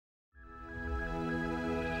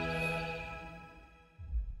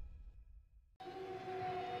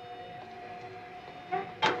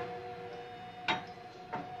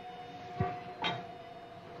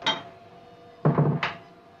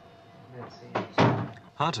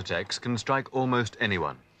Heart attacks can strike almost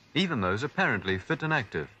anyone, even those apparently fit and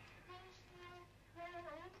active.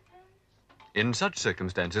 In such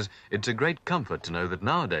circumstances, it's a great comfort to know that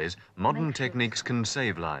nowadays modern techniques can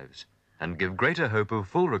save lives and give greater hope of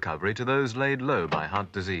full recovery to those laid low by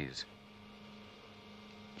heart disease.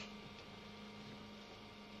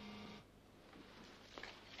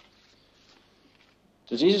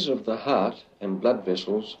 Diseases of the heart and blood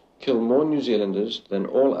vessels kill more New Zealanders than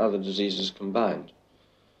all other diseases combined.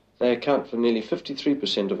 They account for nearly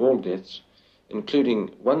 53% of all deaths, including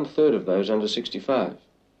 1/3 of those under 65.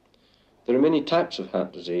 There are many types of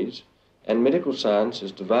heart disease, and medical science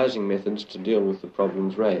is devising methods to deal with the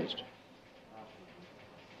problems raised.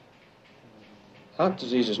 Heart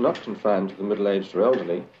disease is not confined to the middle-aged or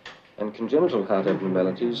elderly, and congenital heart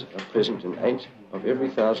abnormalities are present in 8 of every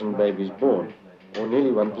 1,000 babies born, or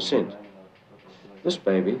nearly 1%. This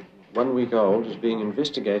baby, 1 week old, is being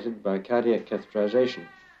investigated by cardiac catheterization.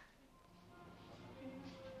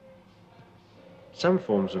 Some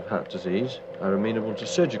forms of heart disease are amenable to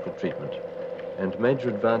surgical treatment, and major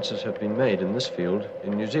advances have been made in this field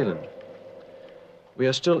in New Zealand. We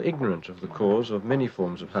are still ignorant of the cause of many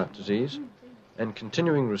forms of heart disease, and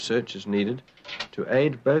continuing research is needed to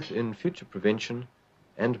aid both in future prevention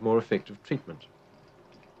and more effective treatment.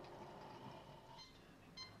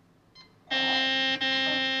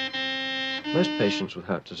 Most patients with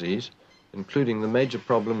heart disease, including the major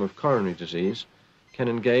problem of coronary disease, can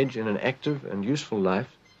engage in an active and useful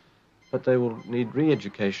life, but they will need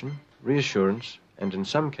re-education, reassurance, and in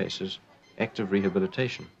some cases, active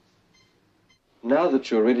rehabilitation. Now that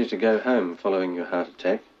you're ready to go home following your heart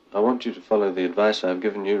attack, I want you to follow the advice I've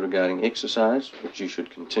given you regarding exercise, which you should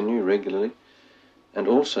continue regularly, and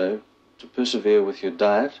also to persevere with your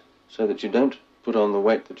diet so that you don't put on the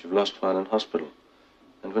weight that you've lost while in hospital.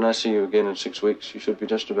 And when I see you again in 6 weeks, you should be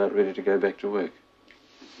just about ready to go back to work.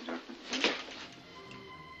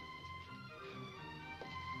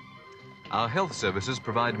 Our health services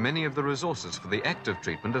provide many of the resources for the active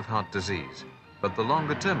treatment of heart disease, but the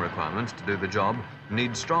longer-term requirements to do the job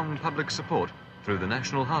need strong public support through the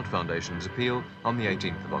National Heart Foundation's appeal on the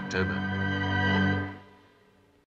 18th of October.